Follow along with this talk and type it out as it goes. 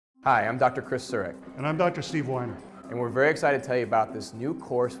Hi, I'm Dr. Chris Surek. And I'm Dr. Steve Weiner. And we're very excited to tell you about this new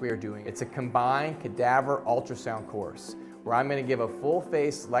course we are doing. It's a combined cadaver ultrasound course where I'm going to give a full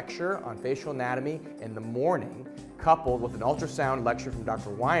face lecture on facial anatomy in the morning, coupled with an ultrasound lecture from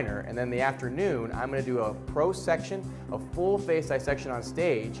Dr. Weiner, and then in the afternoon I'm going to do a pro section, a full face dissection on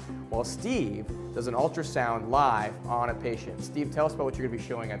stage, while Steve does an ultrasound live on a patient. Steve, tell us about what you're going to be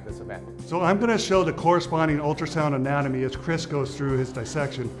showing at this event. So I'm going to show the corresponding ultrasound anatomy as Chris goes through his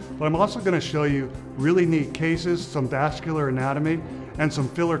dissection, but I'm also going to show you really neat cases, some vascular anatomy, and some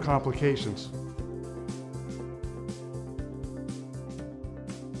filler complications.